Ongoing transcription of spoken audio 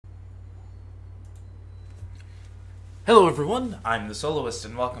Hello everyone, I'm the Soloist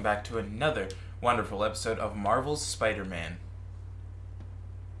and welcome back to another wonderful episode of Marvel's Spider-Man.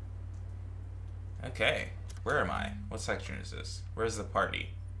 Okay, where am I? What section is this? Where's the party?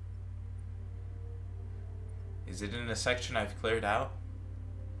 Is it in a section I've cleared out?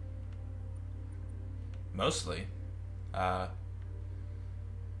 Mostly.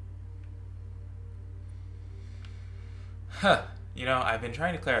 You know, I've been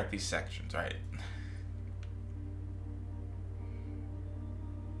trying to clear out these sections, right?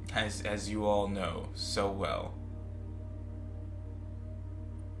 As you all know so well.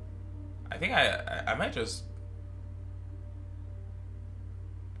 I think I might just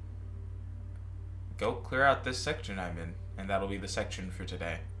go clear out this section I'm in, and that'll be the section for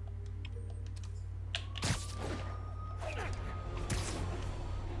today.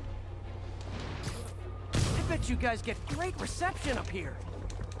 I bet you guys get great reception up here.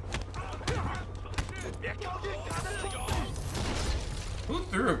 Who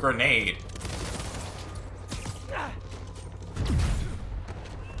threw a grenade?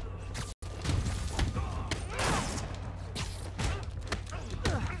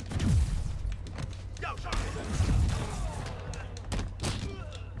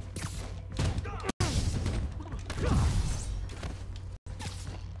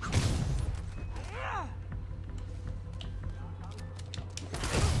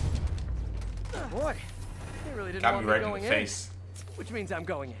 Boy, they really didn't Got want me me right in going the face. which means I'm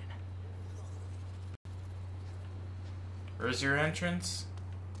going in. Where's your entrance?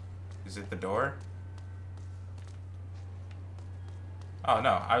 Is it the door? Oh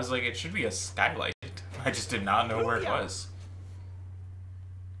no, I was like, it should be a skylight. I just did not know where it was.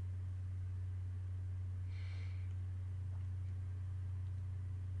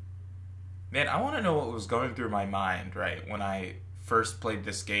 Man, I want to know what was going through my mind, right, when I first played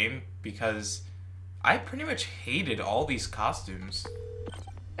this game, because I pretty much hated all these costumes.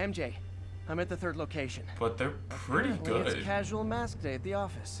 MJ, I'm at the third location. But they're pretty Apparently good. It's casual mask day at the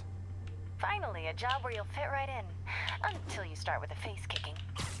office. Finally, a job where you'll fit right in. Until you start with the face kicking.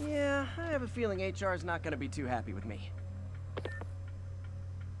 Yeah, I have a feeling HR is not going to be too happy with me.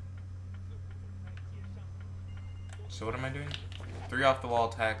 So what am I doing? 3 off-the-wall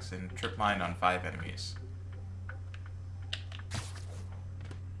attacks and trip mine on 5 enemies.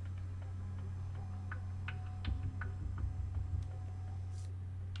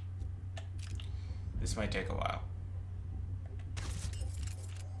 This might take a while.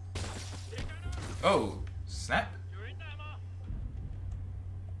 Oh, snap.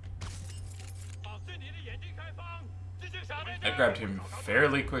 I grabbed him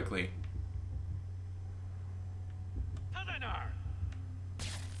fairly quickly.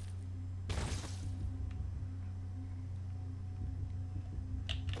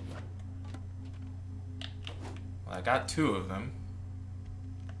 Well, I got 2 of them.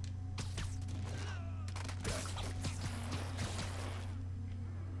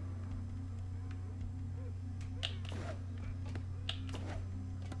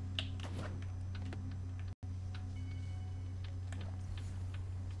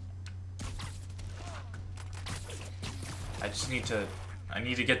 I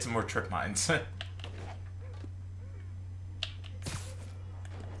need to get some more trip mines. That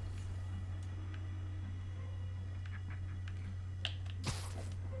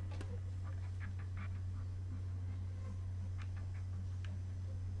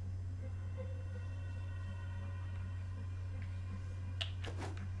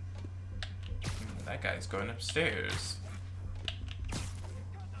guy's going upstairs.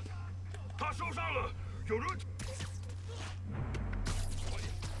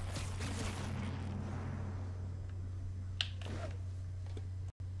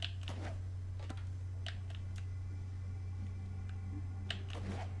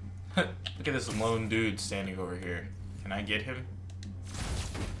 Look at this lone dude standing over here. Can I get him?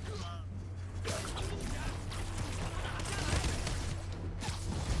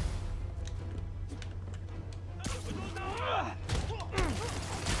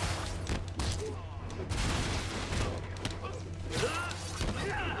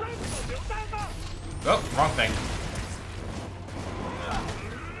 Oh, wrong thing.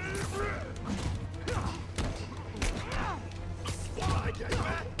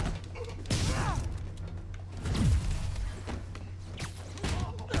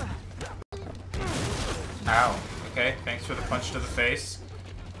 Ow. Okay, thanks for the punch to the face.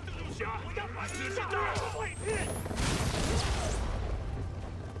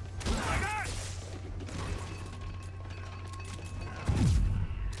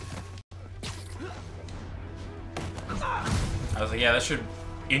 I was like, yeah, that should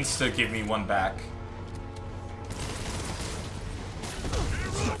insta give me one back.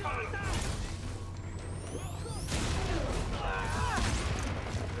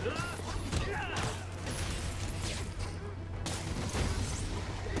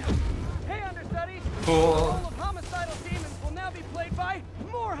 Cool. The role of homicidal demons will now be played by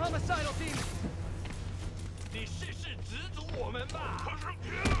more homicidal demons.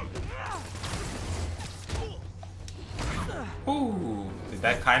 Ooh, did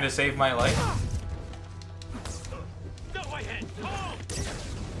that kind of save my life?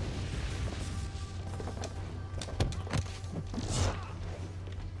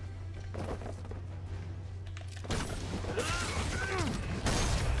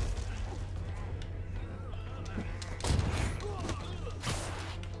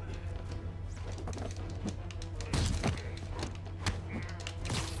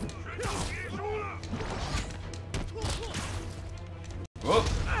 Whoop.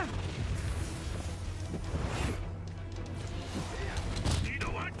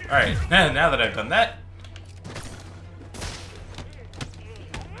 Alright, now that I've done that,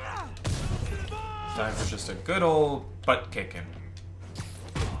 time for just a good old butt kicking.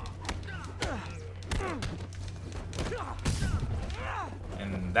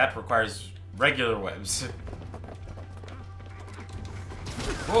 And that requires regular webs.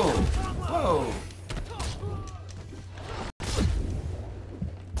 Whoa! Whoa!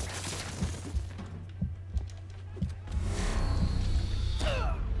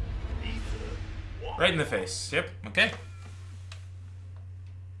 Right in the face. Yep, okay.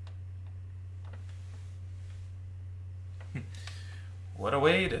 What a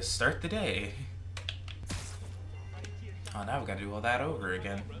way to start the day. Oh, now we've got to do all that over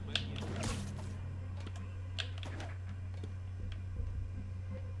again.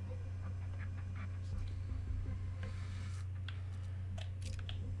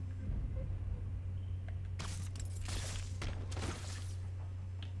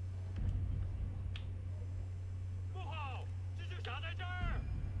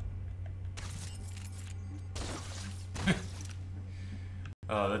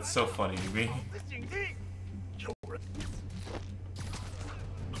 Oh, that's so funny to me.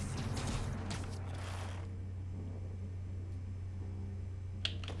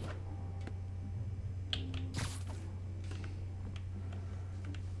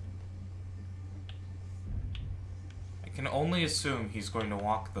 I can only assume he's going to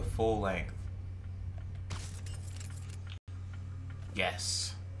walk the full length.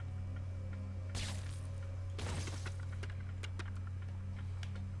 Yes.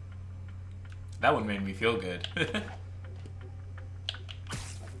 That one made me feel good.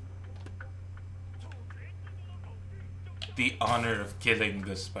 The honor of killing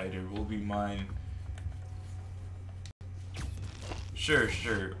the spider will be mine. Sure,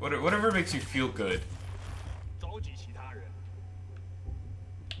 sure. Whatever makes you feel good.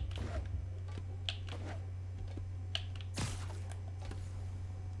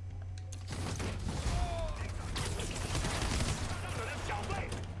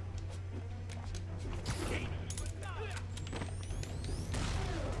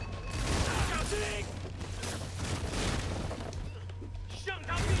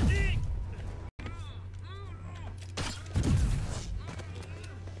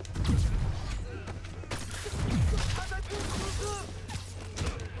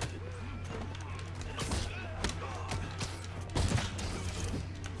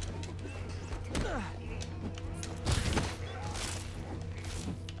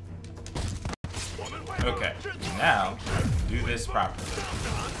 Okay, now do this properly.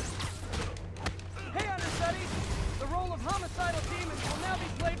 Hey, understudies! The role of homicidal demons will now be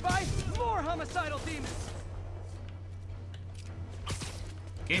played by more homicidal demons.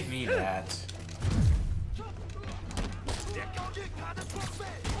 Give me that.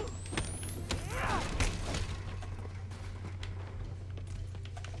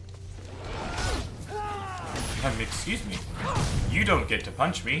 Excuse me. You don't get to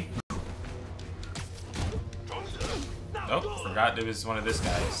punch me. Oh, forgot it was one of this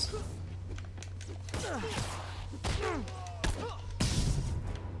guy's.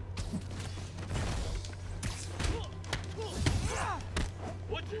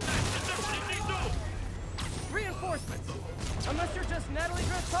 Reinforcements! Unless you're just Natalie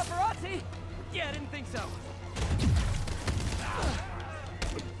Griff's paparazzi? Yeah, I didn't think so.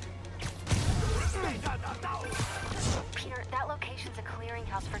 Peter, that location's a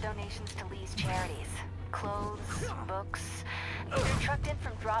clearinghouse for donations to Lee's charities. Clothes, books. They're trucked in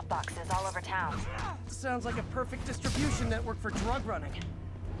from drop boxes all over town. Sounds like a perfect distribution network for drug running.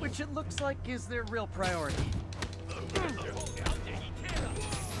 Which it looks like is their real priority.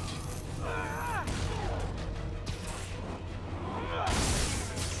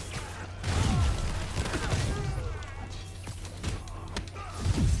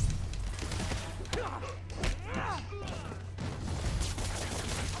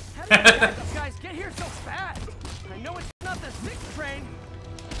 How did you guys get get here so fast? I know it's not the 6th train.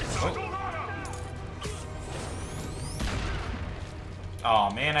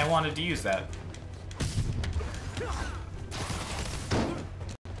 Oh man, I wanted to use that.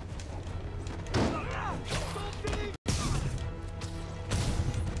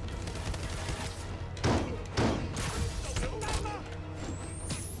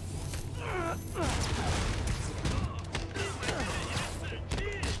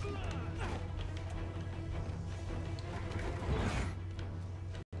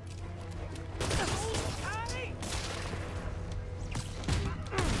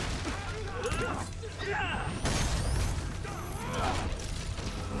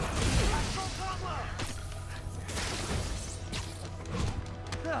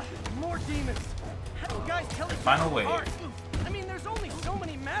 More demons. How do you guys tell each Final other wave. apart? I mean, there's only so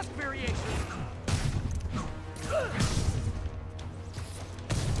many mask variations.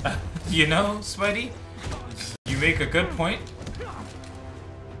 You know, Spidey, you make a good point.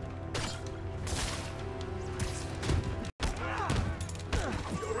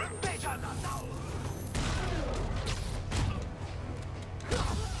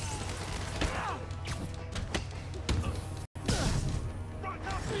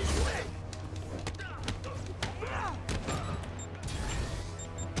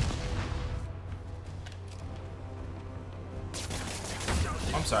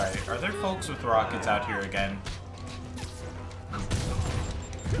 I'm sorry, are there folks with rockets out here again?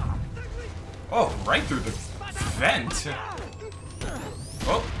 Oh, right through the vent!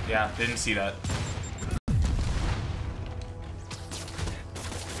 Oh, yeah, didn't see that.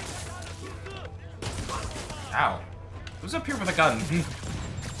 Ow. Who's up here with a gun?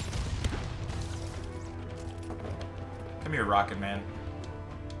 Come here, Rocket Man.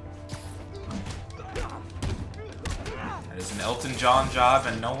 That is an Elton John job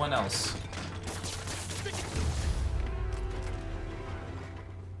and no one else.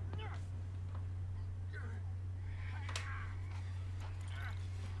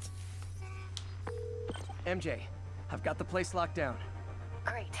 MJ, I've got the place locked down.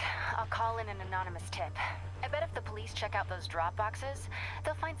 Great. I'll call in an anonymous tip. I bet if the police check out those drop boxes,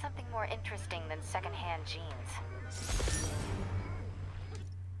 they'll find something more interesting than secondhand jeans.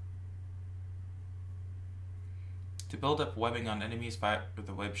 To build up webbing on enemies, fire with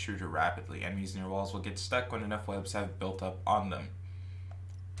the web shooter rapidly. Enemies near walls will get stuck when enough webs have built up on them.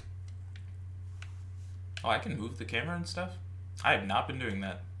 Oh, I can move the camera and stuff? I have not been doing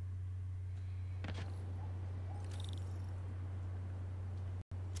that.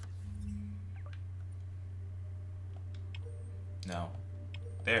 No.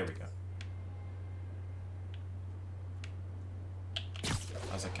 There we go.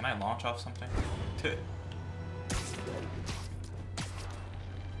 I was like, can I launch off something?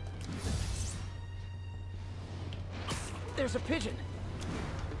 There's a pigeon.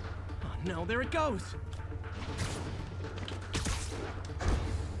 Oh no, there it goes.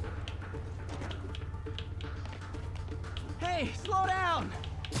 Hey, slow down!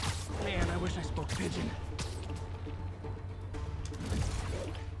 Man, I wish I spoke pigeon.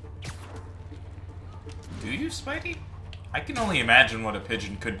 Do you, Spidey? I can only imagine what a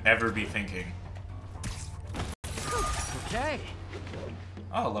pigeon could ever be thinking. Okay.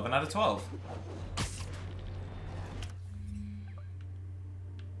 Oh, 11 out of 12.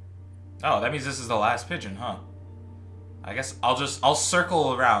 Oh, that means this is the last pigeon, huh? I guess I'll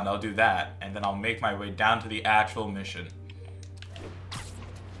circle around, I'll do that, and then I'll make my way down to the actual mission.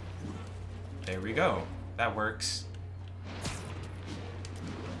 There we go. That works.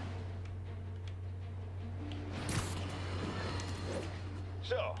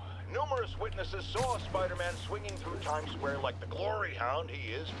 So, numerous witnesses saw Spider-Man swinging through Times Square like the glory hound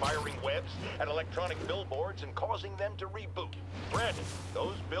he is, firing webs at electronic billboards and causing them to reboot. Granted,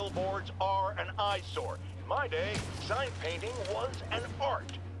 those billboards are an eyesore. In my day, sign painting was an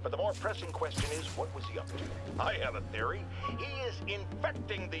art. But the more pressing question is, what was he up to? I have a theory. He is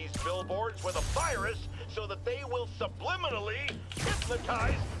infecting these billboards with a virus so that they will subliminally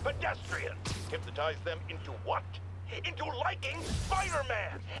hypnotize pedestrians. Hypnotize them into what? Into liking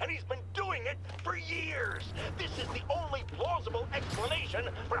Spider-Man! And he's been doing it for years! This is the only plausible explanation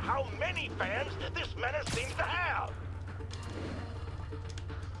for how many fans this menace seems to have!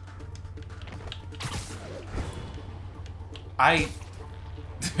 I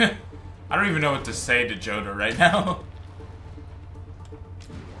don't even know what to say to Joda right now.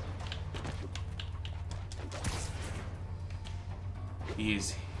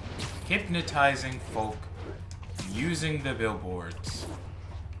 He's hypnotizing folk using the billboards.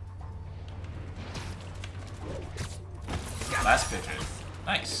 Last pigeon.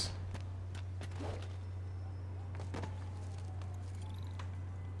 Nice.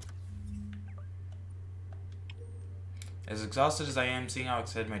 As exhausted as I am, seeing how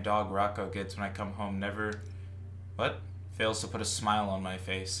excited my dog Rocco gets when I come home never... What? Fails to put a smile on my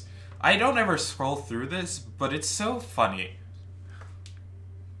face. I don't ever scroll through this, but it's so funny.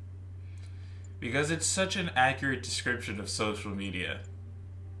 Because it's such an accurate description of social media.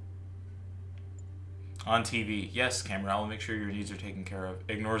 On TV, yes, camera, I'll make sure your needs are taken care of.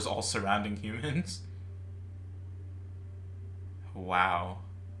 Ignores all surrounding humans. Wow.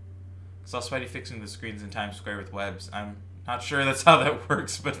 Saw Spidey fixing the screens in Times Square with webs. I'm not sure that's how that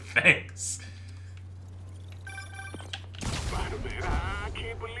works, but thanks. Spider-Man, I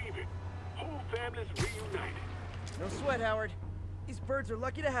can't believe it. Whole family's reunited. No sweat, Howard. These birds are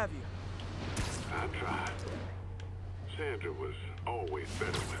lucky to have you. I tried. Sandra was always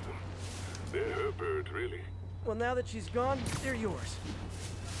better with them. They're her birds, really. Well, now that she's gone, they're yours.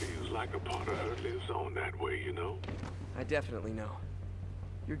 Feels like a part of her lives on that way, you know? I definitely know.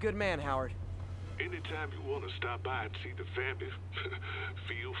 You're a good man, Howard. Anytime you want to stop by and see the family,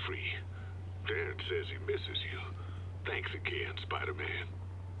 feel free. Darren says he misses you. Thanks again, Spider-Man.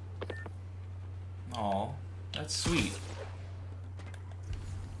 Aw, that's sweet.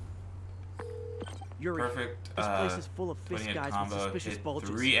 Yuri, Perfect. this place is full of fish Putting a guys combo, with suspicious hit bulges.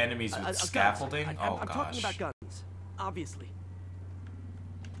 3 enemies with Guns. scaffolding? I'm Oh talking gosh. about guns, obviously.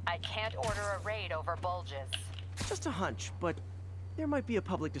 I can't order a raid over bulges. Just a hunch, but there might be a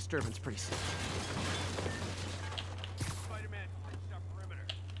public disturbance pretty soon.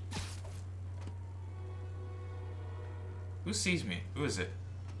 Who sees me? Who is it?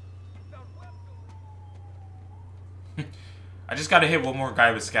 I just gotta hit one more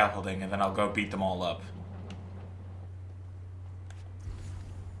guy with scaffolding and then I'll go beat them all up.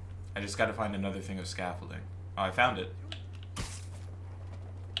 I just gotta find another thing of scaffolding. Oh, I found it.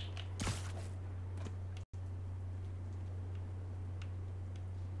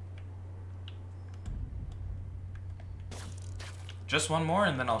 Just one more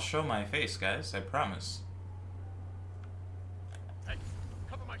and then I'll show my face, guys. I promise. Hey,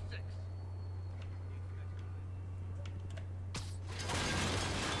 cover my six.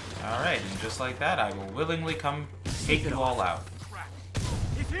 Alright, and just like that, I will willingly come take you all out.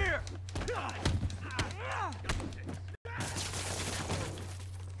 He's here!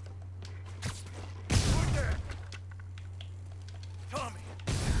 Tommy!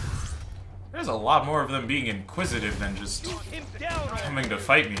 There's a lot more of them being inquisitive than just Him down! coming to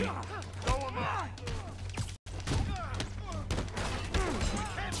fight me. Throw him up!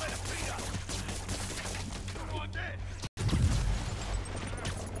 Can't let him beat us! Come on, then!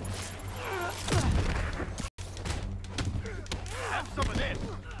 Have some of this!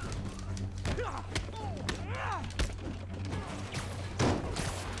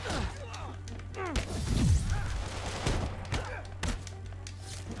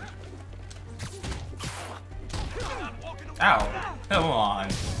 Ow. Come on.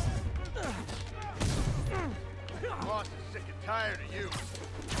 Boss is sick and tired of you.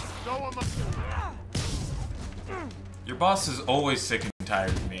 Throw him up. Your boss is always sick and tired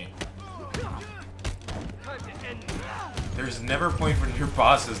of me. Time to end this. There's never a point when your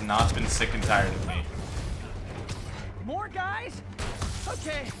boss has not been sick and tired of me. More guys?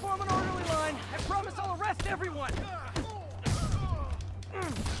 Okay, form an orderly line. I promise I'll arrest everyone.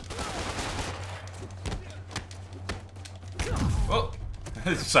 Oh,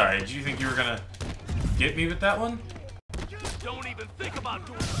 sorry. Did you think you were gonna get me with that one? Don't even think about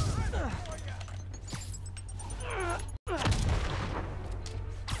doing it.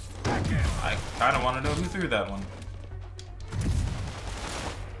 I kind of want to know who threw that one.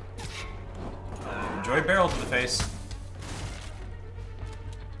 Enjoy barrel to the face.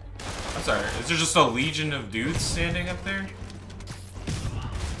 I'm sorry. Is there just a legion of dudes standing up there?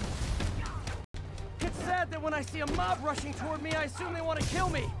 It's sad that when I see a mob rushing toward me, I assume they want to kill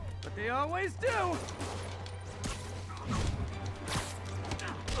me. But they always do.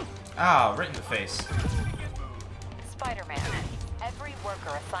 Ah, right in the face. Spider-Man, every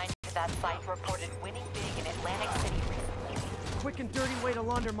worker assigned to that site reported winning big in Atlantic City recently. Quick and dirty way to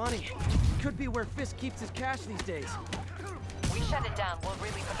launder money. Could be where Fisk keeps his cash these days. We shut it down, we'll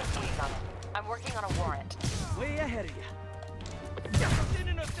really put the squeeze on it. I'm working on a warrant. Way ahead of you.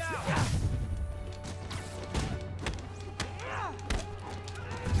 Thinning us down.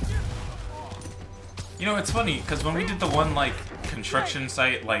 You know, it's funny, because when we did the one, like, construction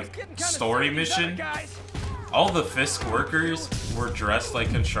site, like, story mission, all the Fisk workers were dressed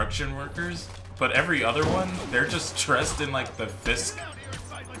like construction workers, but every other one, they're just dressed in, like, the Fisk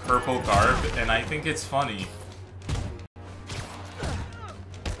purple garb, and I think it's funny.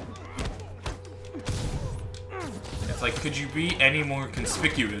 It's like, could you be any more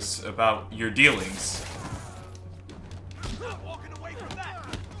conspicuous about your dealings?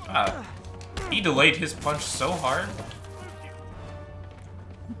 He delayed his punch so hard.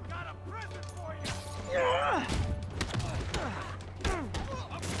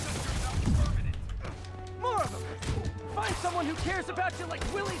 More of them! Find someone who cares about you like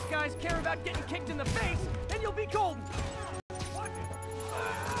Willie's guys care about getting kicked in the face, and you'll be golden!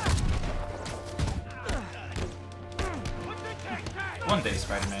 One day,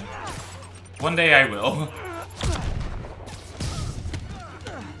 Spider-Man. One day I will.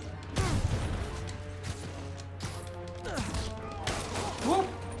 Whoop.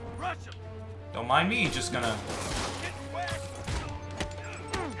 Don't mind me, just gonna...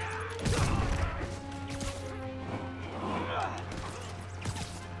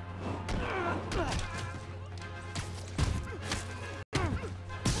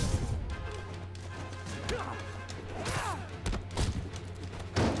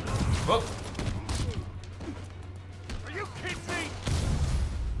 Whoop. Are you kidding me?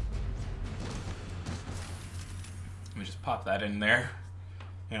 Let me just pop that in there.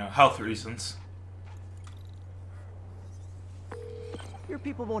 You know, health reasons. Your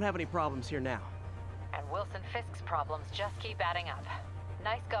people won't have any problems here now. And Wilson Fisk's problems just keep adding up.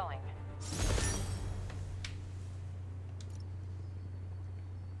 Nice going.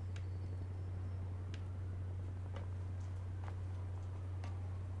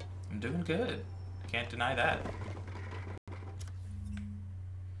 I'm doing good. Can't deny that.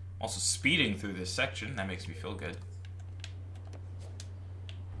 Also speeding through this section, that makes me feel good.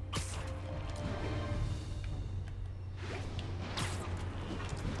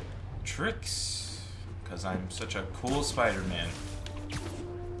 Tricks, because I'm such a cool Spider-Man.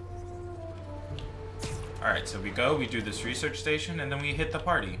 Alright, so we do this research station, and then we hit the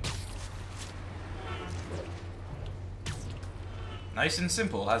party. Nice and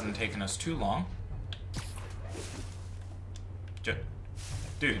simple, hasn't taken us too long.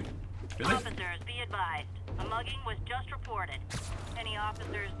 Dude, really? Officers, be advised. A mugging was just reported. Any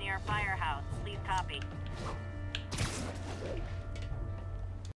officers near Firehouse, please copy.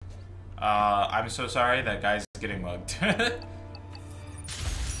 I'm so sorry, that guy's getting mugged.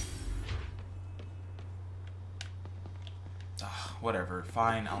 Whatever,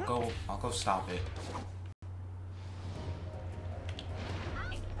 fine, I'll go stop it.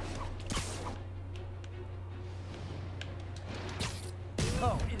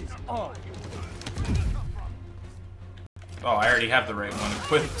 Oh, it is on. Oh, I already have the right one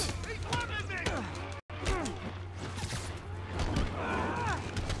equipped.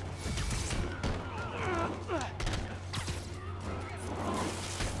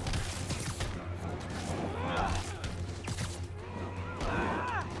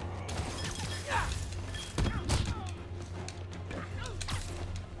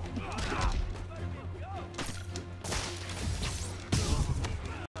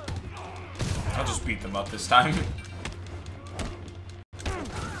 I'll just beat them up this time.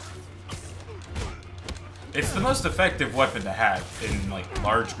 It's the most effective weapon to have in, like,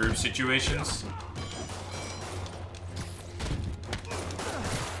 large group situations.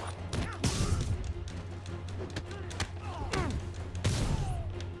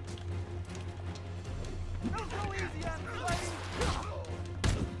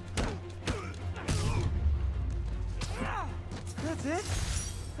 That's it?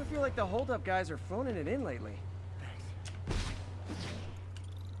 I feel like the hold-up guys are phoning it in lately.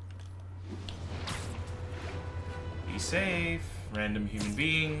 Be safe, random human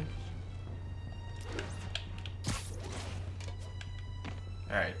being.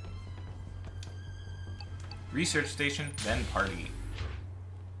 Alright. Research station, then party.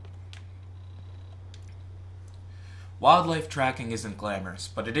 Wildlife tracking isn't glamorous,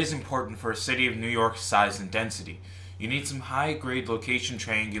 but it is important for a city of New York's size and density. You need some high-grade location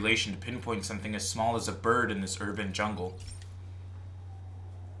triangulation to pinpoint something as small as a bird in this urban jungle.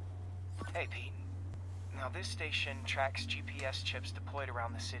 Hey, Pete. Now, this station tracks GPS chips deployed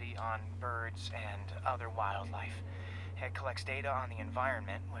around the city on birds and other wildlife. It collects data on the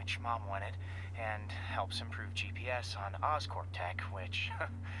environment, which Mom wanted, and helps improve GPS on Oscorp tech, which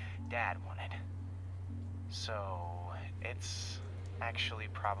Dad wanted. So, it's actually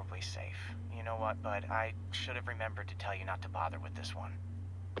probably safe. You know what, bud? I should have remembered to tell you not to bother with this one.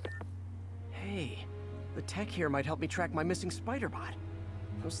 Hey, the tech here might help me track my missing spider bot.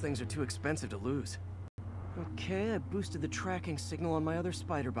 Those things are too expensive to lose. Okay, I boosted the tracking signal on my other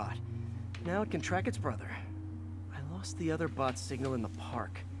spider bot. Now it can track its brother. I lost the other bot's signal in the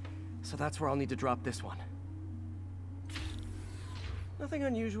park, so that's where I'll need to drop this one. Nothing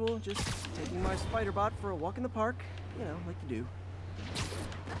unusual, just taking my spider bot for a walk in the park, You know, like you do.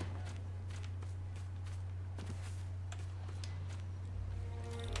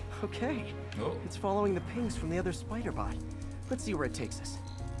 Okay. Oh. It's following the pings from the other spider bot. Let's see where it takes us.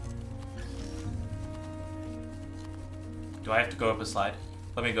 Do I have to go up a slide?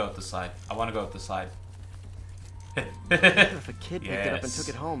 Let me go up the slide. I want to go up the slide. If a kid picked it up and Yes. took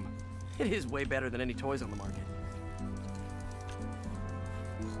it home. It is way better than any toys on the market.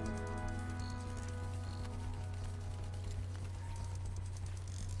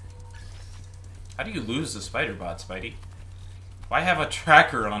 How do you lose the spider bot, Spidey? Why have a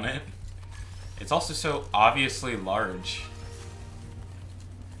tracker on it? It's also so obviously large.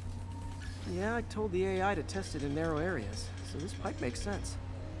 Yeah, I told the AI to test it in narrow areas, so this pipe makes sense.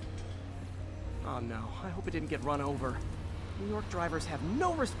 Oh no, I hope it didn't get run over. New York drivers have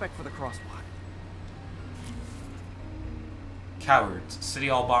no respect for the crosswalk. Cowards. City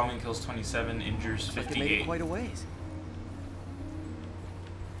Hall bombing kills 27, injures Like it made it 58. quite a ways.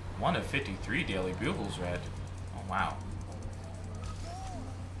 1 of 53 Daily Bugles read. Oh, wow.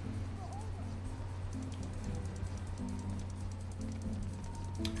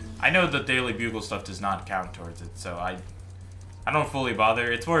 I know the Daily Bugle stuff does not count towards it, so I don't fully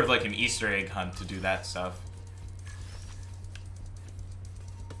bother. It's more of like an Easter egg hunt to do that stuff.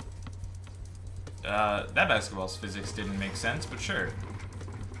 That basketball's physics didn't make sense, but sure.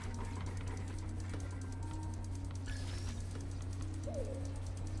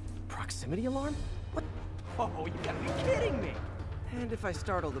 Proximity alarm? What? Oh, you gotta be kidding me! And if I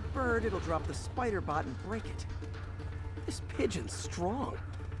startle the bird, it'll drop the spider bot and break it. This pigeon's strong.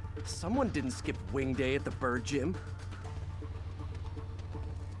 Someone didn't skip wing day at the bird gym.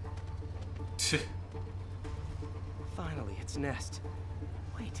 Finally, its nest.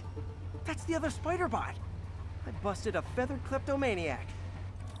 Wait, that's the other spider bot. I busted a feathered kleptomaniac.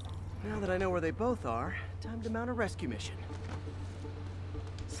 Now that I know where they both are, time to mount a rescue mission.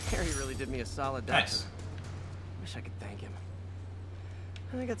 Harry really did me a solid, Doctor. Nice. Wish I could thank him.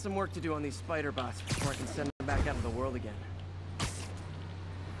 I got some work to do on these spider bots before I can send them back out into the world again.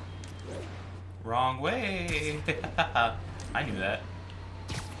 Wrong way. I knew that.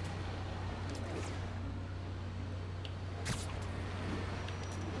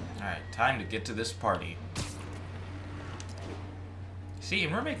 Alright, time to get to this party. See,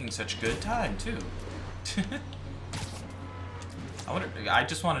 and we're making such good time, too. I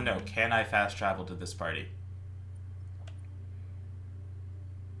just want to know, can I fast travel to this party?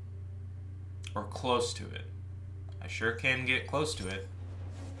 Or close to it. I sure can get close to it.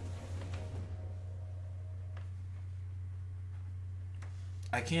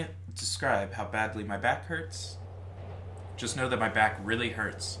 I can't describe how badly my back hurts. Just know that my back really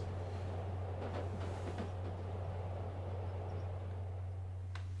hurts.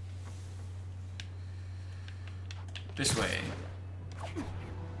 This way.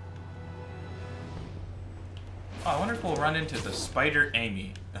 Oh, I wonder if we'll run into the Spider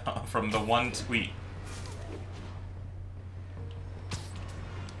Amy from the one tweet.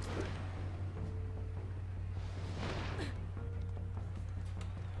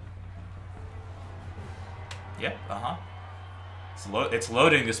 Yep, uh-huh. It's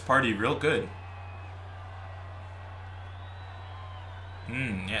loading this party real good.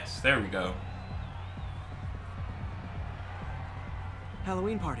 Yes, there we go.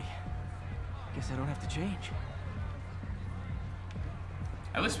 Halloween party. Guess I don't have to change.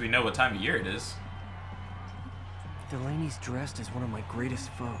 At least we know what time of year it is. Delaney's dressed as one of my greatest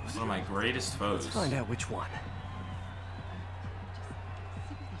foes. One of my greatest foes. Let's find out which one.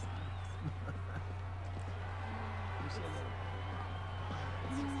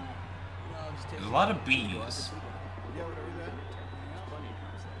 There's a lot of bees.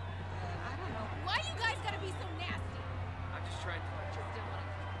 Why you guys gotta be so nasty? I'm just trying to...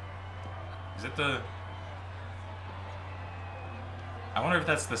 Is it the... I wonder if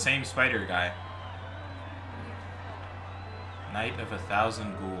that's the same spider guy. Night of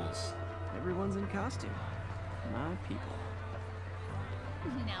 1,000 Ghouls. Everyone's in costume. My people.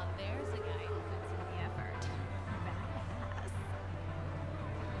 Now there's a guy who puts in the effort. Badass.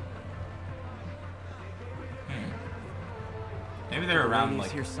 Maybe they're around, Delaney's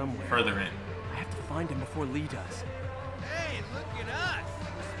like, here somewhere. further in. I have to find him before Lee does. Hey, look at us!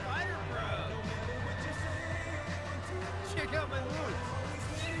 The Spider Bros! Check out my moves!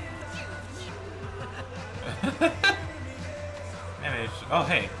 Oh,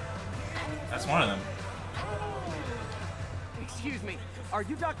 hey. That's one of them. Excuse me, are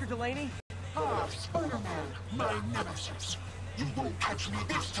you Dr. Delaney? Ah, Spider-Man, my nemesis. You won't catch me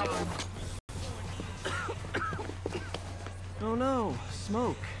this time. Oh no,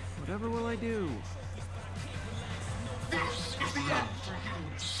 smoke. Whatever will I do? This is the end for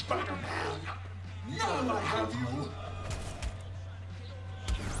you, Spider-Man. Now I have you.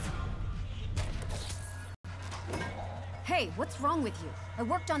 Hey, what's wrong with you? I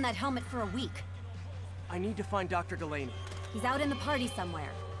worked on that helmet for a week. I need to find Dr. Delaney. He's out in the party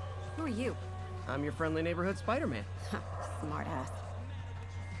somewhere. Who are you? I'm your friendly neighborhood Spider-Man. Smartass.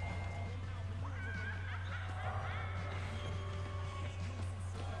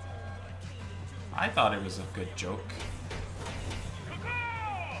 I thought it was a good joke.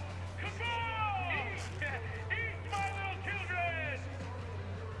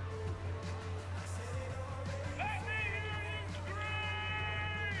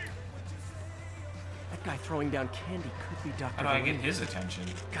 That guy throwing down candy could be Dr. How do I Delaney. get his attention?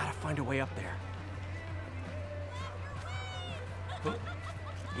 Gotta find a way up there. Oh.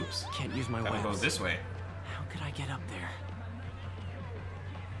 Oops. Can't use my Gotta webs. go this way. How could I get up there?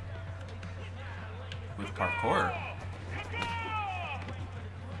 With parkour.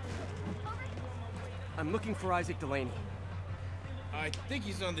 I'm looking for Isaac Delaney. I think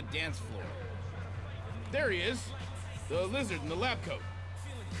he's on the dance floor. There he is. The lizard in the lab coat.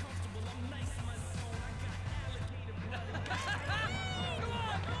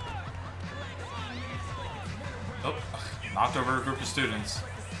 Oh, knocked over a group of students.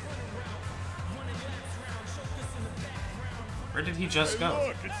 Where did he just go?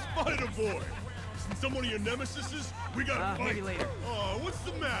 Look, it's Spider-Boy. Isn't someone of your nemesises? We gotta fight. Maybe later. Oh, what's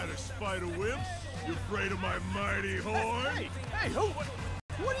the matter, Spider-Wimp? You afraid of my mighty horn? Hey, who?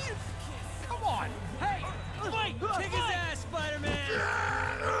 What are you? Come on. Hey, fight! Kick his ass, Spider-Man!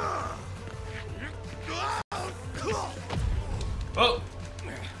 Oh!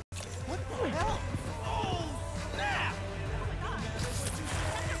 What the hell? Oh, snap!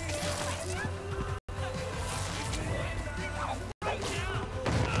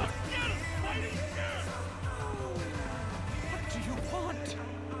 What do you want?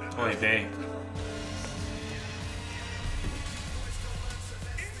 Toy Bay.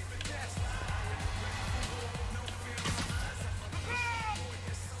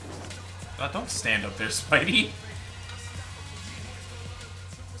 Don't stand up there, Spidey.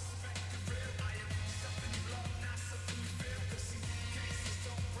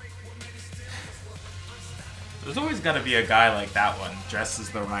 There's always gotta be a guy like that one, dressed as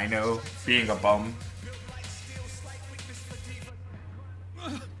the Rhino, being a bum.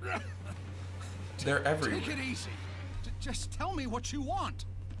 They're everywhere. Take it easy. Just tell me what you want.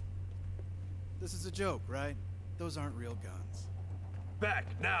 This is a joke, right? Those aren't real guns. Back,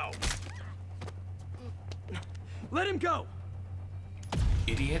 now! Let him go!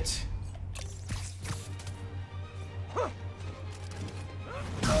 Idiot.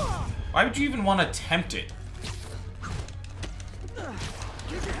 Why would you even want to attempt it?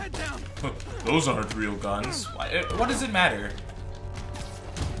 Keep your head down. Those aren't real guns. Why, what does it matter?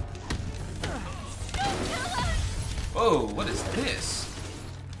 Whoa, what is this?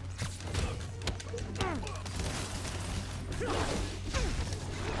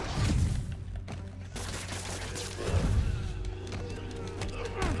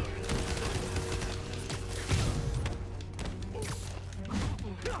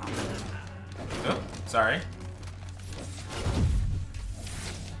 Oh, sorry.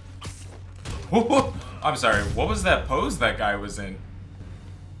 Whoa, I'm sorry, what was that pose that guy was in?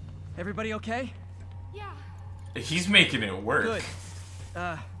 Everybody okay? Yeah. He's making it work. Good.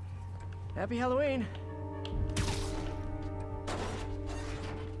 Happy Halloween.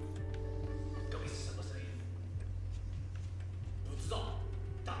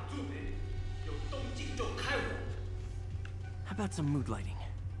 How about some mood lighting?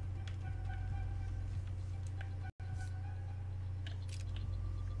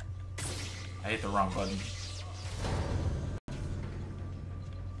 I hit the wrong button.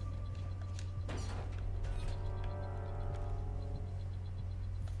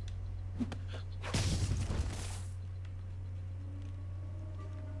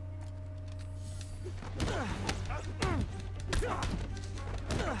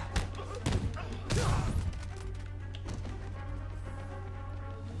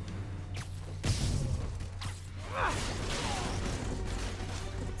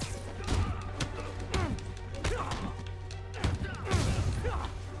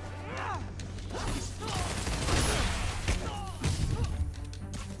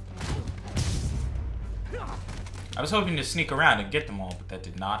 I was hoping to sneak around and get them all, but that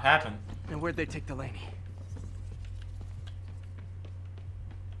did not happen. And where'd they take Delaney?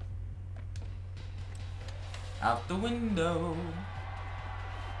 Out the window.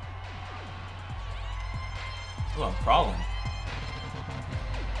 Oh, I'm crawling.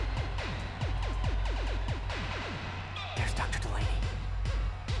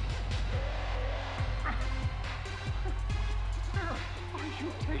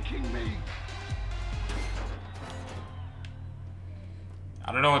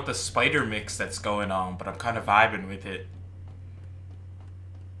 I don't know what the spider mix that's going on, but I'm kind of vibing with it.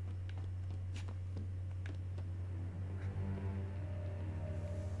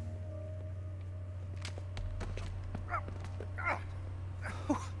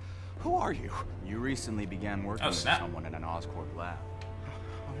 Who are you? You recently began working with snap. someone in an Oscorp lab.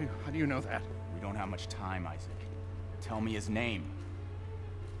 How do you know that? We don't have much time, Isaac. Tell me his name.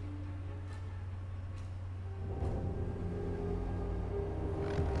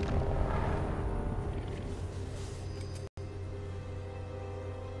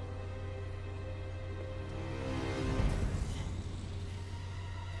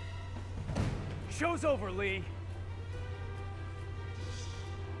 Show's over, Lee.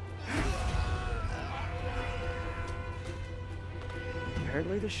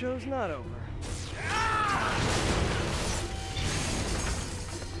 Apparently the show's not over.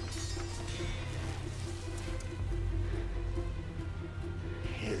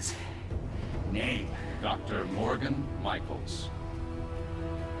 His name, Dr. Morgan Michaels.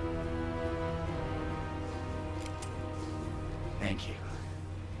 Thank you.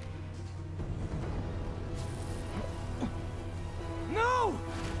 No!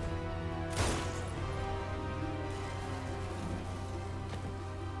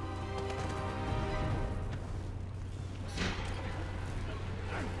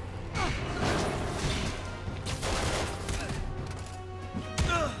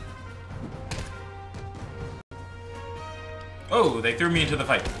 Oh, they threw me into the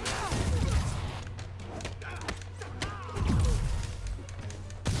fight.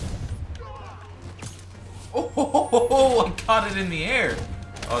 Oh, I caught it in the air.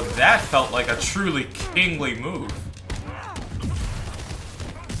 Oh, that felt like a truly kingly move.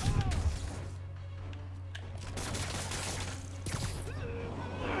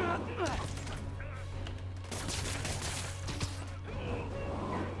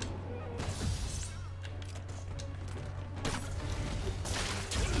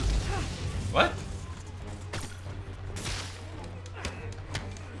 What?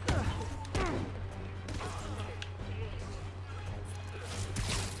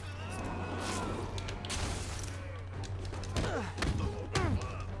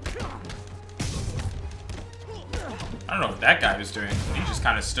 I don't know what that guy was doing. He just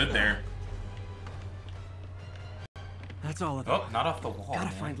kind of stood there. That's all of them. Oh, not off the wall. Gotta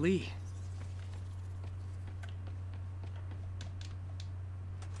Man. find Lee.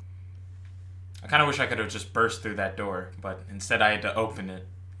 I kind of wish I could have just burst through that door, but instead I had to open it,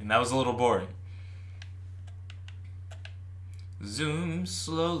 and that was a little boring. Zoom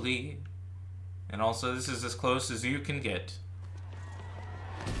slowly. And also, this is as close as you can get.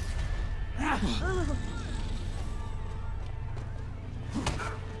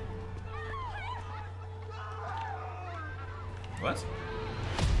 What?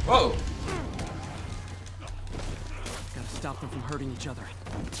 Whoa! Gotta stop them from hurting each other.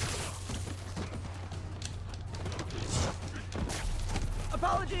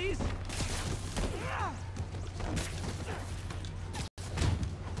 Apologies!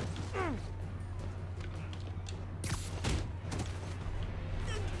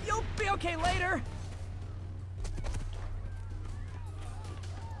 You'll be okay later!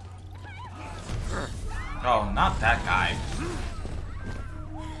 Oh, not that guy.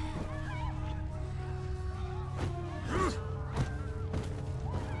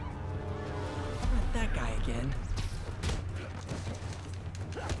 Not that guy again.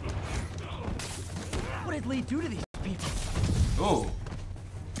 What did Lee do to these people? Ooh.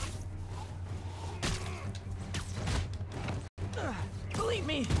 Believe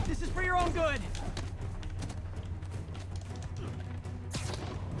me, this is for your own good.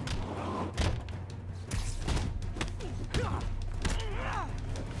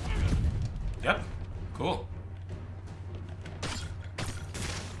 Yep. Cool.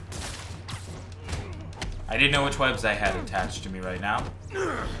 I didn't know which webs I had attached to me right now.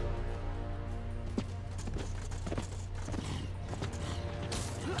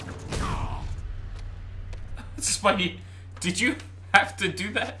 Spidey, did you have to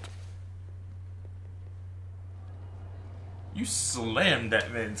do that? You slammed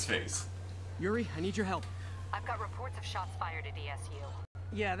that man's face. Yuri, I need your help. I've got reports of shots fired at ESU.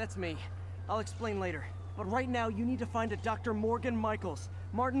 Yeah, that's me. I'll explain later. But right now, you need to find a Dr. Morgan Michaels.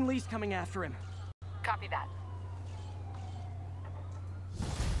 Martin Lee's coming after him. Copy that.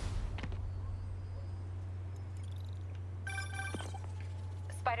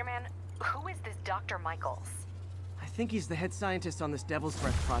 Spider-Man, who is this Dr. Michaels? I think he's the head scientist on this Devil's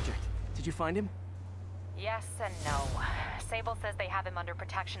Breath project. Did you find him? Yes and no. Sable says they have him under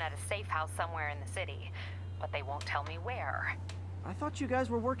protection at a safe house somewhere in the city, but they won't tell me where. I thought you guys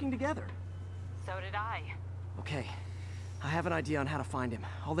were working together. So did I. Okay. I have an idea on how to find him.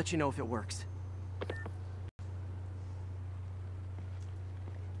 I'll let you know if it works.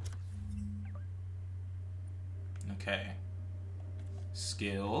 Okay.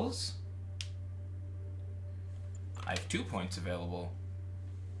 Skills. I have 2 points available.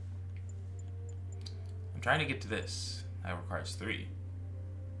 I'm trying to get to this. That requires 3.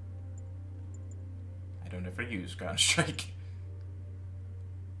 I don't ever use ground strike.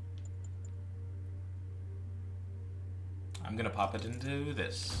 I'm gonna pop it into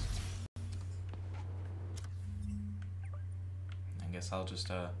this. I guess I'll just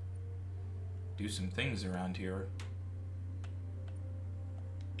do some things around here.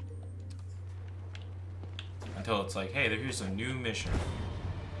 Until it's like, hey, here's a new mission.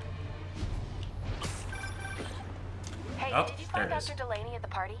 Hey, oh, did you find Dr. Delaney at the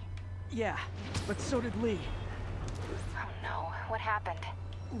party? Yeah, but so did Lee. Oh no, what happened?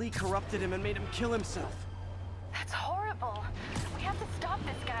 Lee corrupted him and made him kill himself. That's horrible. We have to stop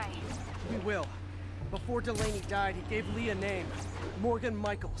this guy. We will. Before Delaney died, he gave Lee a name. Morgan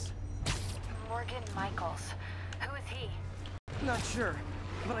Michaels. Morgan Michaels. Who is he? Not sure,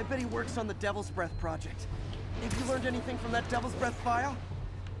 but I bet he works on the Devil's Breath project. Have you learned anything from that Devil's Breath file?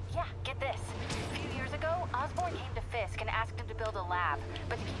 Yeah, get this. A few years ago, Osborn came to Fisk and asked him to build a lab,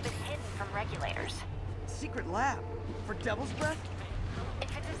 but to keep it hidden from regulators. Secret lab? For Devil's Breath?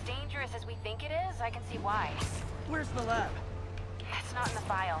 If it's as dangerous as we think it is, I can see why. Where's the lab? That's not in the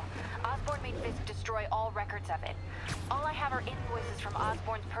file. Osborn made Fisk destroy all records of it. All I have are invoices from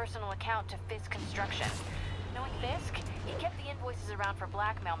Osborn's personal account to Fisk Construction. Knowing Fisk, he kept the invoices around for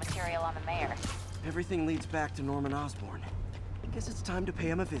blackmail material on the mayor. Everything leads back to Norman Osborn. Guess it's time to pay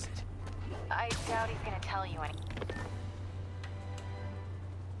him a visit. I doubt he's gonna tell you anything.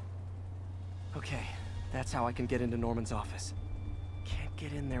 Okay, that's how I can get into Norman's office. Can't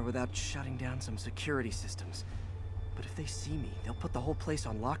get in there without shutting down some security systems. But if they see me, they'll put the whole place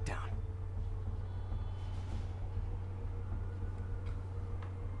on lockdown.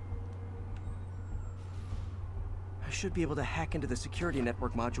 I should be able to hack into the security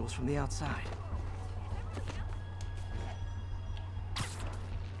network modules from the outside.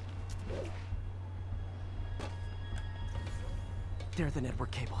 There are the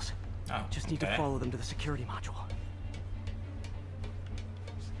network cables. Oh, just need to follow them to the security module.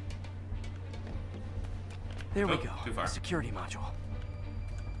 There we go. Too far. The security module.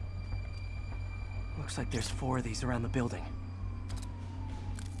 Looks like there's 4 of these around the building.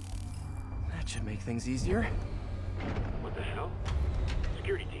 That should make things easier. What the hell?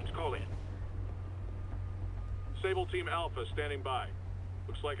 Security teams, call in. Sable Team Alpha standing by.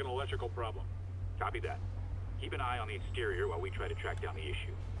 Looks like an electrical problem. Copy that. Keep an eye on the exterior while we try to track down the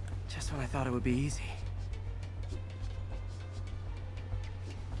issue. Just when I thought it would be easy.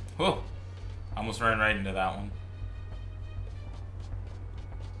 Whoa. Almost ran right into that one.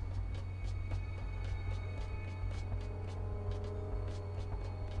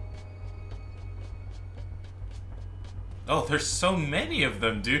 Oh, there's so many of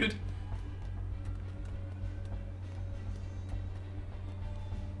them, dude.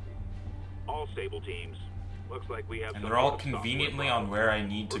 All Sable teams. Looks like we have. And they're all conveniently on where I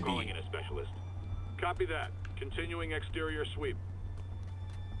need to be. We're calling in a specialist. Copy that. Continuing exterior sweep.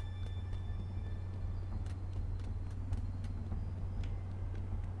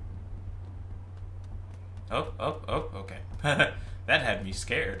 Oh, okay. That had me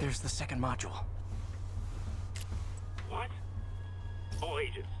scared. There's the second module. What? All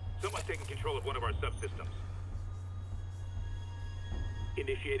agents, someone's taking control of one of our subsystems.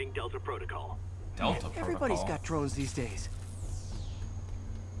 Initiating Delta Protocol. Everybody's got drones these days.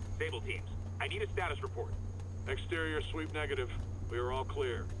 Sable teams, I need a status report. Exterior sweep negative. We are all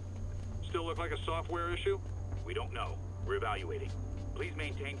clear. Still look like a software issue? We don't know. We're evaluating. Please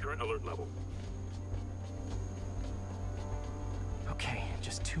maintain current alert level. Okay,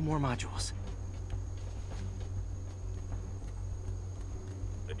 just 2 more modules.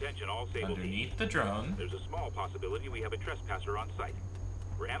 Attention all Sable teams. Underneath the drone. There's a small possibility we have a trespasser on site.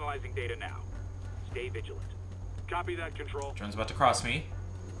 We're analyzing data now. Stay vigilant. Copy that, Control. Drone's about to cross me.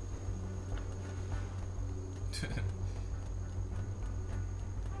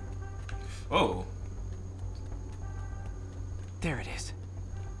 Whoa. There it is.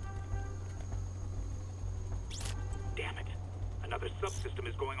 Damn it. Another subsystem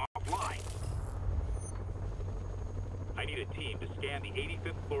is going offline. I need a team to scan the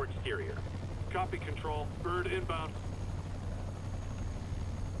 85th floor exterior. Copy, Control. Bird inbound.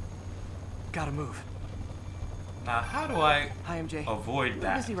 Gotta move. Now, how do I Hi, MJ. avoid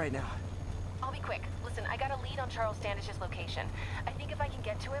that? We're busy right now. I'll be quick. Listen, I got a lead on Charles Standish's location. I think if I can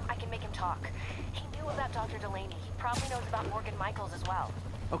get to him, I can make him talk. He knew about Dr. Delaney. He probably knows about Morgan Michaels as well.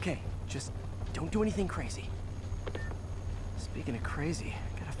 Okay, just don't do anything crazy. Speaking of crazy,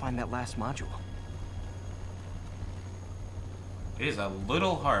 gotta find that last module. It is a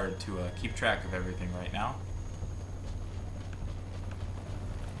little hard to keep track of everything right now.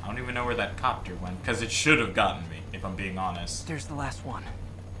 I don't even know where that copter went, because it should have gotten me, if I'm being honest. There's the last one.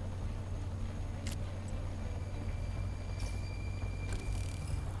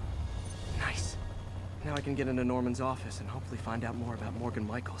 Nice. Now I can get into Norman's office and hopefully find out more about Morgan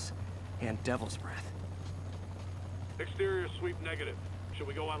Michaels and Devil's Breath. Exterior sweep negative. Should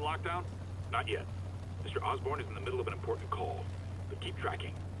we go on lockdown? Not yet. Mr. Osborn is in the middle of an important call. But keep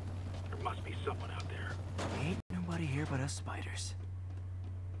tracking. There must be someone out there. Ain't nobody here but us spiders.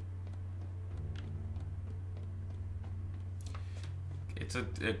 It's a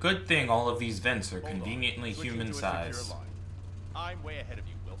good thing all of these vents are conveniently human size. I'm way ahead of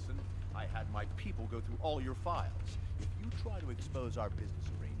you, Wilson. I had my people go through all your files. If you try to expose our business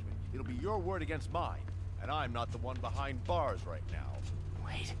arrangement, it'll be your word against mine. And I'm not the one behind bars right now.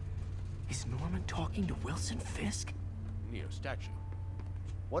 Wait, is Norman talking to Wilson Fisk? Neo statue.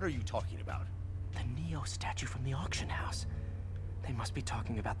 What are you talking about? The Neo statue from the auction house. They must be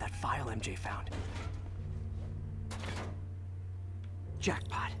talking about that file MJ found.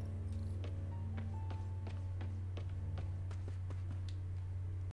 Jackpot.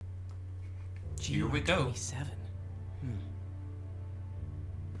 Here we go. 27.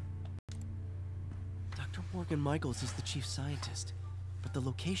 Dr. Morgan Michaels is the chief scientist, but the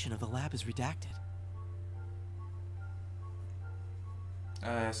location of the lab is redacted.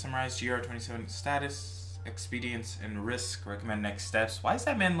 Summarize GR27 status, expedience, and risk. Recommend next steps. Why does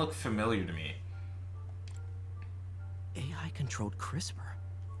that man look familiar to me? AI-controlled CRISPR.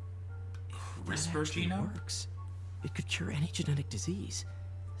 CRISPR genome? Works. It could cure any genetic disease.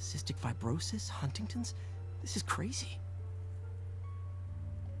 Cystic fibrosis, Huntington's. This is crazy.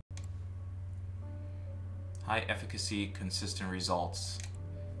 High efficacy, consistent results.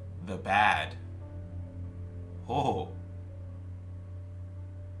 The bad. Oh.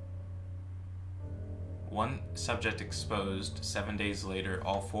 One subject exposed. 7 days later,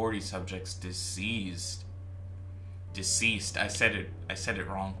 all 40 subjects deceased. Deceased. I said it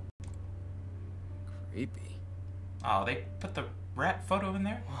wrong. Creepy. Oh, they put the rat photo in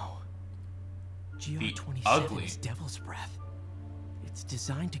there? Whoa. GR27 ugly. is Devil's Breath. It's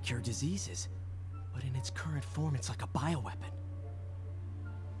designed to cure diseases, but in its current form, it's like a bioweapon.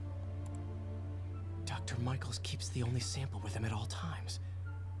 Dr. Michaels keeps the only sample with him at all times.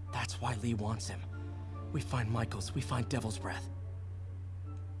 That's why Lee wants him. We find Michaels, we find Devil's Breath.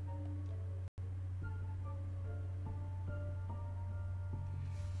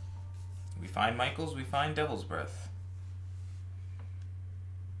 We find Michaels, we find Devil's Breath.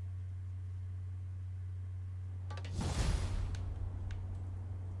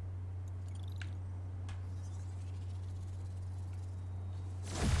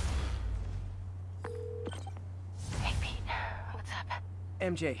 Hey, Pete. What's up?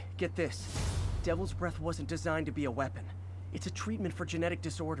 MJ, get this. Devil's Breath wasn't designed to be a weapon. It's a treatment for genetic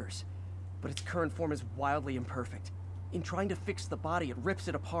disorders. But its current form is wildly imperfect. In trying to fix the body, it rips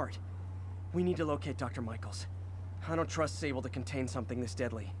it apart. We need to locate Dr. Michaels. I don't trust Sable to contain something this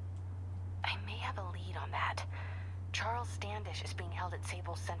deadly. I may have a lead on that. Charles Standish is being held at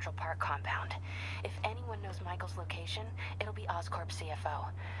Sable's Central Park compound. If anyone knows Michael's location, it'll be Oscorp's CFO.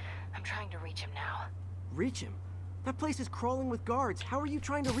 I'm trying to reach him now. Reach him? That place is crawling with guards. How are you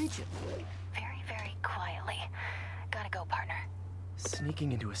trying to reach him? Very, very quietly. Gotta go, partner.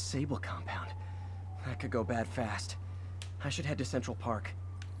 Sneaking into a Sable compound. That could go bad fast. I should head to Central Park.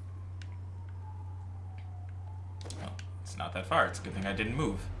 Well, it's not that far. It's a good thing I didn't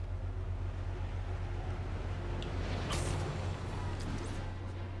move.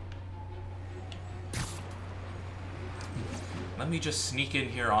 Let me just sneak in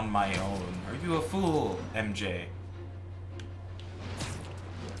here on my own. Are you a fool, MJ?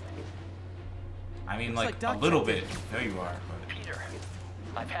 I mean, like a little bit. There you are. But... Peter,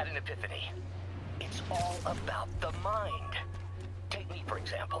 I've had an epiphany. It's all about the mind. Take me, for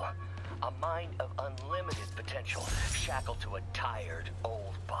example. A mind of unlimited potential, shackled to a tired,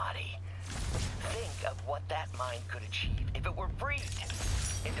 old body. Think of what that mind could achieve if it were freed.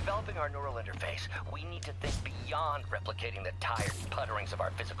 In developing our neural interface, we need to think beyond replicating the tired putterings of our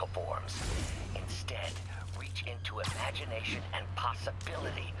physical forms. Instead, reach into imagination and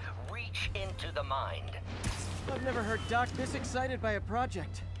possibility. Reach into the mind. I've never heard Doc this excited by a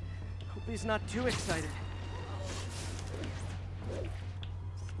project. Hope he's not too excited.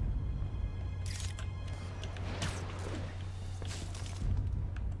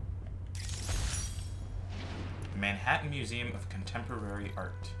 Manhattan Museum of Contemporary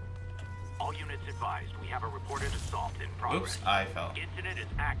Art. All units advised, we have a reported assault in progress. Oops, I fell. Incident is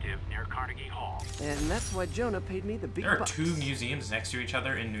active near Carnegie Hall. And that's why Jonah paid me the big There are bucks. 2 museums next to each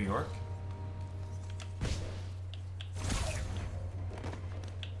other in New York.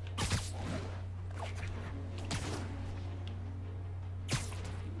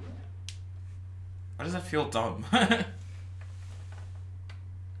 Why does that feel dumb?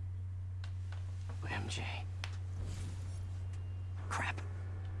 MJ. Crap.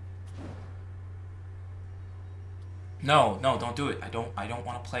 No, don't do it. I don't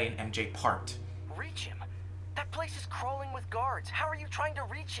want to play an MJ part. Reach him? That place is crawling with guards. How are you trying to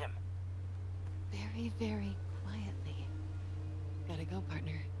reach him? Very, very quietly. Gotta go,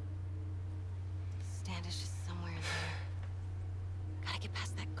 partner. Standish is somewhere in there. Gotta get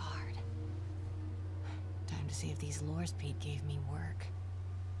past that guard. Time to see if these lures Pete gave me work.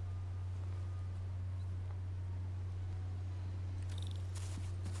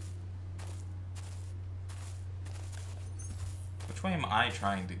 Which way am I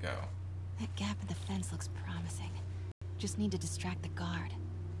trying to go? That gap in the fence looks promising. Just need to distract the guard.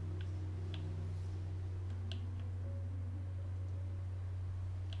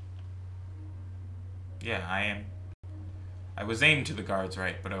 Yeah, I am. I was aimed to the guards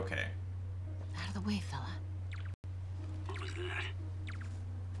right, but okay. Out of the way, fella. What was that?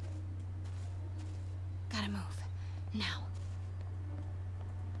 Gotta move. Now.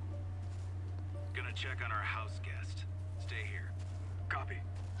 Gonna check on our house guest. Stay here. Copy.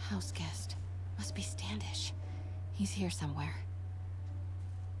 House guest. Must be Standish. He's here somewhere.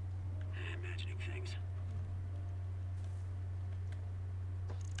 Imagining things.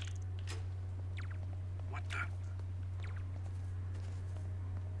 What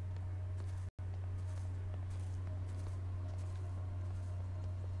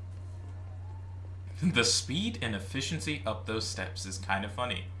the? The speed and efficiency up those steps is kind of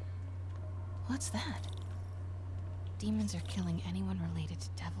funny. What's that? Demons are killing anyone related to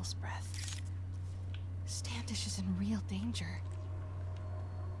Devil's Breath. Standish is in real danger.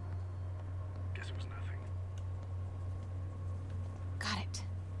 Guess it was nothing. Got it.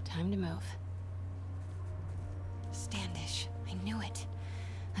 Time to move. Standish. I knew it.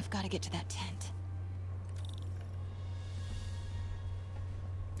 I've got to get to that tent.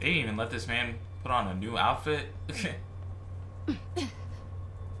 They didn't even let this man put on a new outfit. Standish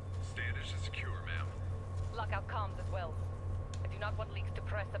is secure, ma'am. Lockout comms as well. I do not want leaks to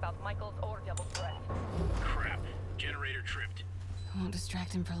press about Michaels or Devil's Breath. Crap. Generator tripped. I won't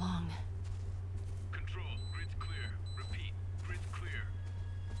distract him for long. Control. Grid's clear. Repeat. Grid's clear.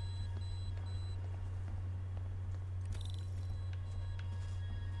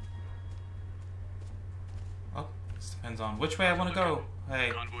 Well, this depends on which way I want to go. Hey.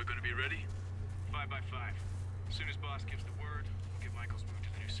 Convoy gonna be ready? 5 by 5. As soon as boss gives the word, we'll get Michaels moved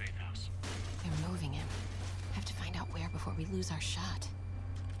to the new safe house. They're moving him. Have to find out where before we lose our shot.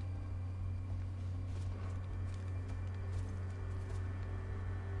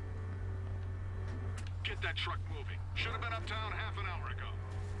 Get that truck moving. Should have been uptown half an hour ago.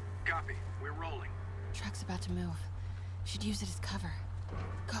 Copy. We're rolling. Truck's about to move. Should use it as cover.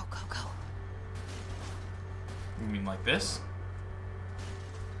 Go, go, go. You mean like this?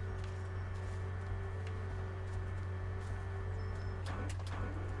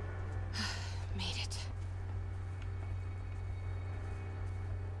 Made it.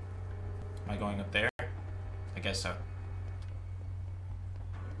 Am I going up there? I guess so.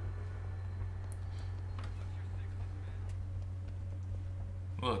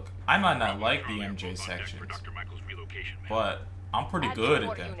 Look, I might not like the MJ sections, but I'm pretty Add good 2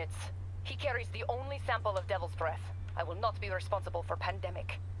 more at them. units. He carries the only sample of Devil's Breath. I will not be responsible for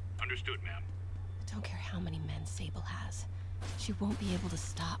pandemic. Understood, ma'am. I don't care how many men Sable has. She won't be able to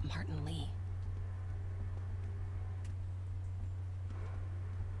stop Martin Lee.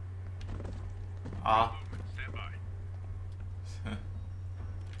 Ah. Stand by.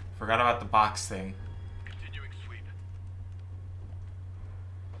 Forgot about the box thing. Continuing sweep.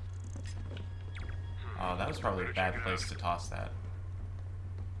 Oh, that was probably a bad place to toss that.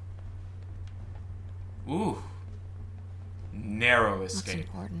 Ooh. Narrow escape. Looks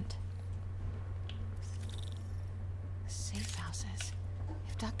important. Safe houses.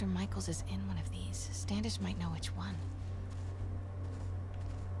 If Dr. Michaels is in one of these, Standish might know which one.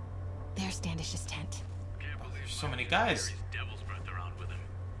 There's Standish's tent. There's so many guys. Devil's Breath around with him.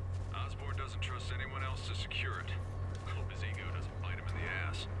 Osborn doesn't trust anyone else to secure it. Hope his ego doesn't bite him in the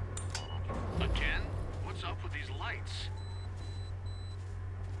ass. Again? What's up with these lights?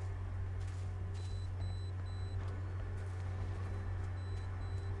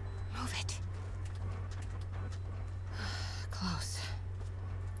 Move it.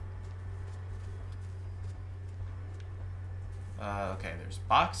 Okay, there's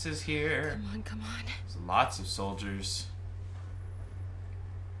boxes here. Come on, come on. There's lots of soldiers.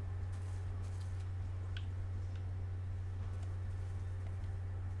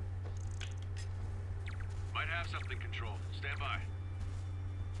 Might have something, Control. Stand by.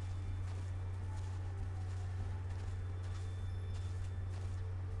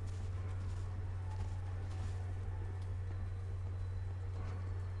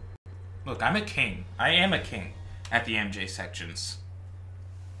 Look, I'm a king. I am a king at the MJ sections.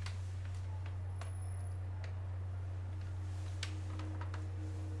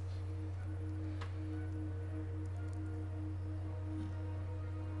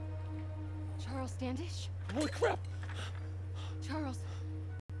 Charles Standish? Holy crap! Charles,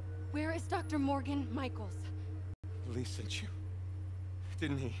 where is Dr. Morgan Michaels? Lee sent you.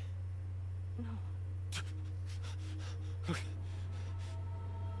 Didn't he? No.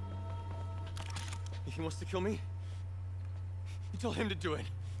 He wants to kill me? You tell him to do it.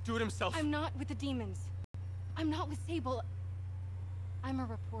 Do it himself. I'm not with the demons. I'm not with Sable. I'm a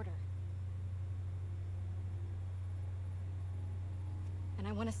reporter. And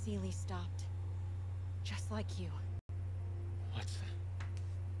I want to see Lee stopped. Just like you. What?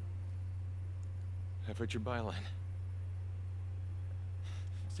 I've heard your byline.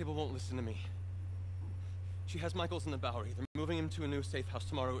 Sable won't listen to me. She has Michaels in the Bowery. They're moving him to a new safe house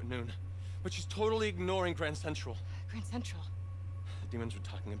tomorrow at noon. But she's totally ignoring Grand Central. Grand Central? The demons were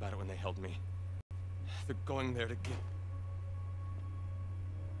talking about it when they held me. They're going there to get...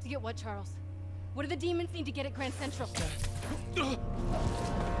 To get what, Charles? What do the demons need to get at Grand Central?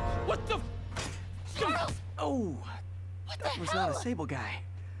 What the... Charles! Oh! What the That was hell? not a Sable guy.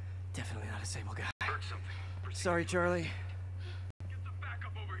 Definitely not a Sable guy. Sorry, Charlie.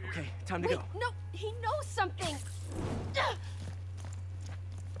 Okay, time to Wait, go. no! He knows something!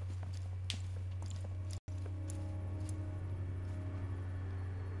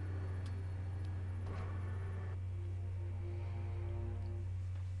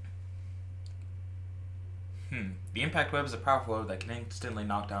 The impact web is a powerful web that can instantly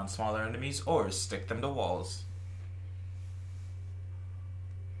knock down smaller enemies or stick them to walls.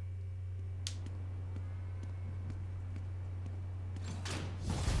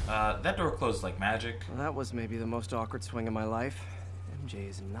 That door closed like magic. Well, that was maybe the most awkward swing of my life. MJ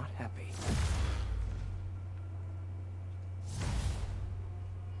is not happy.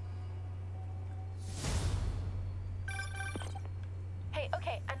 Hey,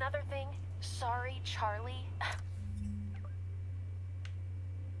 okay, another thing. Sorry, Charlie.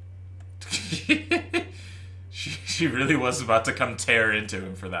 She really was about to come tear into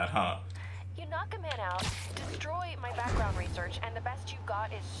him for that, huh? You knock a man out, destroy my background research, and the best you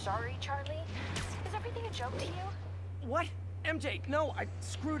got is sorry, Charlie? Is everything a joke to you? What? MJ, no, I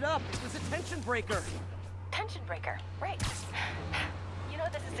screwed up. It was a tension breaker. Tension breaker, right. You know,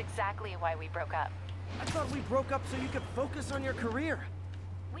 this is exactly why we broke up. I thought we broke up so you could focus on your career.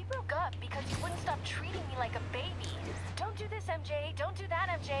 We broke up because you wouldn't stop treating me like a baby. Don't do this, MJ. Don't do that,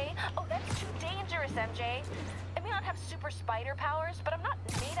 MJ. Oh, that's too dangerous, MJ. I may not have super spider powers, but I'm not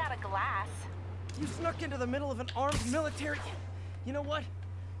made out of glass. You snuck into the middle of an armed military... You know what?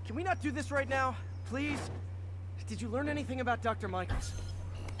 Can we not do this right now? Please? Did you learn anything about Dr. Michaels?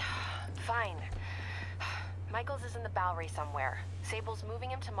 Fine. Michaels is in the Bowery somewhere. Sable's moving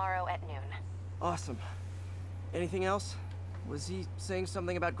him tomorrow at noon. Awesome. Anything else? Was he saying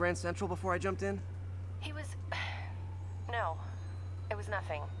something about Grand Central before I jumped in? He was... No. It was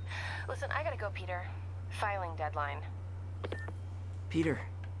nothing. Listen, I gotta go, Peter. Filing deadline. Peter.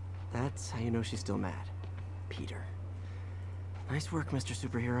 That's how you know she's still mad. Peter. Nice work, Mr.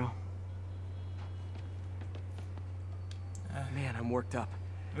 Superhero. Man, I'm worked up.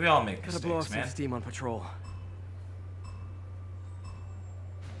 We all make Gotta mistakes, blow off some man. steam on patrol.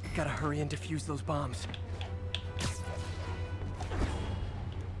 Gotta hurry and defuse those bombs.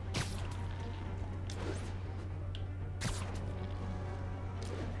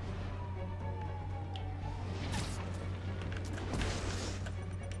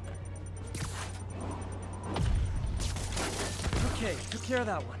 Okay, took care of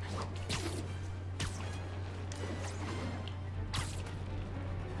that one.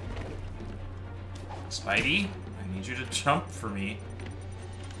 Spidey, I need you to jump for me.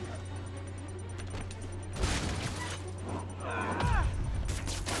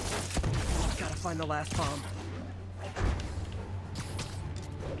 Gotta find the last bomb.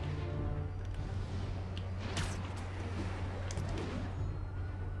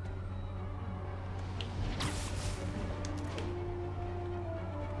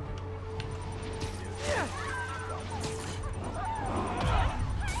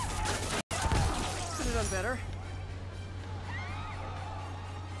 Could have done better.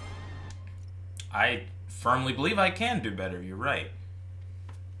 I firmly believe I can do better. You're right.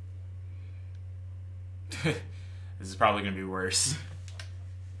 This is probably going to be worse.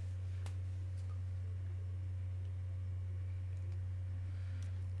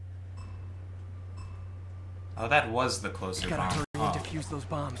 Oh, that was the closer bomb. Gotta hurry Oh. and defuse those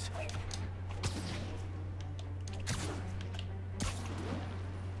bombs.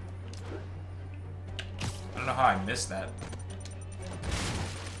 I don't know how I missed that.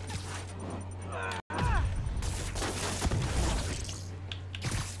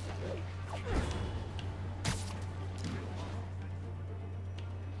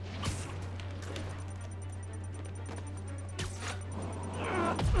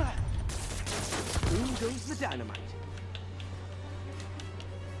 Boom goes the dynamite.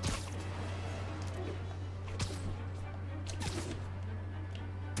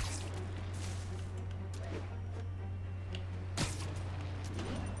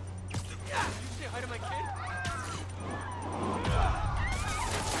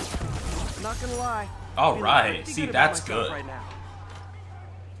 Not gonna lie. All I'm right. pretty See, good about that's myself good. right now.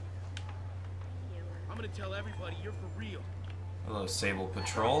 I'm gonna tell everybody you're for real. Hello, Sable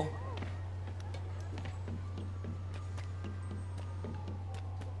Patrol.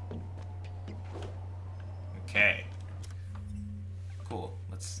 Okay. Cool.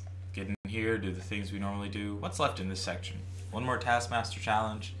 Let's get in here, do the things we normally do. What's left in this section? One more Taskmaster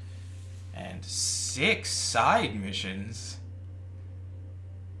challenge. And 6 side missions.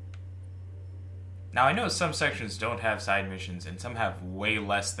 Now, I know some sections don't have side missions, and some have way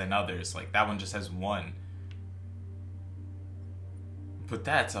less than others. Like, that one just has 1. But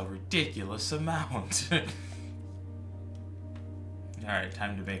that's a ridiculous amount. Alright,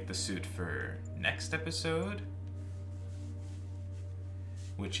 time to make the suit for next episode.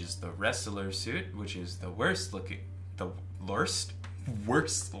 Which is the wrestler suit, which is the worst looking... The worst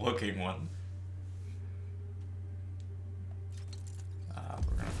looking one.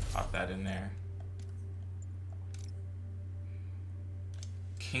 We're gonna pop that in there.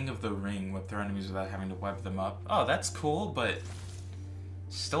 King of the Ring, whip their enemies without having to web them up. Oh, that's cool, but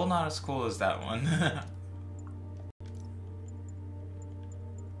still not as cool as that one.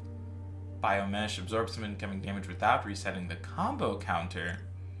 Biomesh absorbs some incoming damage without resetting the combo counter.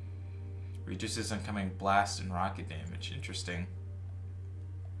 Reduces incoming blast and rocket damage. Interesting.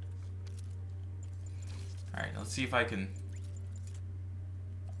 Alright, let's see if I can...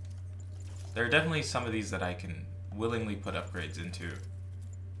 There are definitely some of these that I can willingly put upgrades into.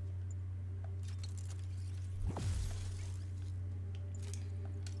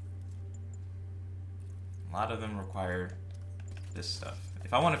 A lot of them require this stuff.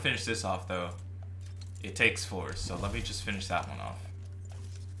 If I want to finish this off, though, it takes 4, so let me just finish that one off.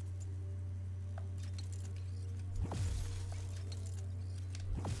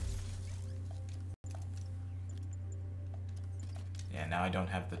 Yeah, now I don't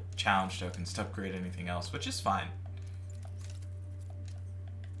have the challenge tokens to upgrade anything else, which is fine.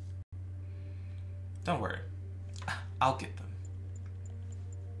 Don't worry. I'll get them.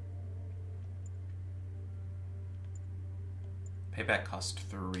 Payback cost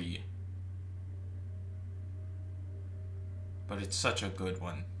 3. But it's such a good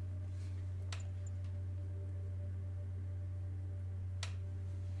one.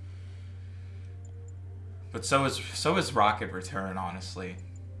 But so is Rocket Return, honestly.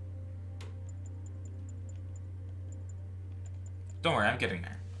 Don't worry, I'm getting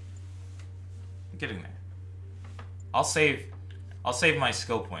there. I'm getting there. I'll save my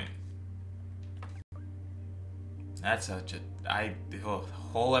skill point. That's such a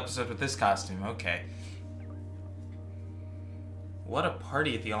whole episode with this costume. Okay. What a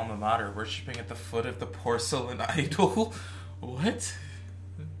party at the alma mater, worshipping at the foot of the porcelain idol. What?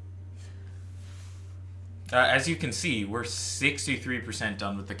 As you can see, we're 63%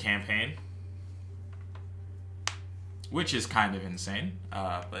 done with the campaign, which is kind of insane.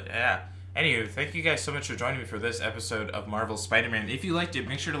 But yeah. Anywho, thank you guys so much for joining me for this episode of Marvel's Spider-Man. If you liked it,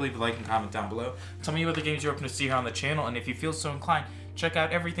 make sure to leave a like and comment down below. Tell me what other games you're open to see here on the channel, and if you feel so inclined, check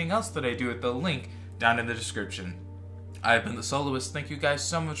out everything else that I do at the link down in the description. I've been The Soloist. Thank you guys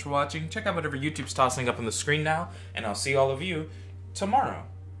so much for watching. Check out whatever YouTube's tossing up on the screen now, and I'll see all of you tomorrow.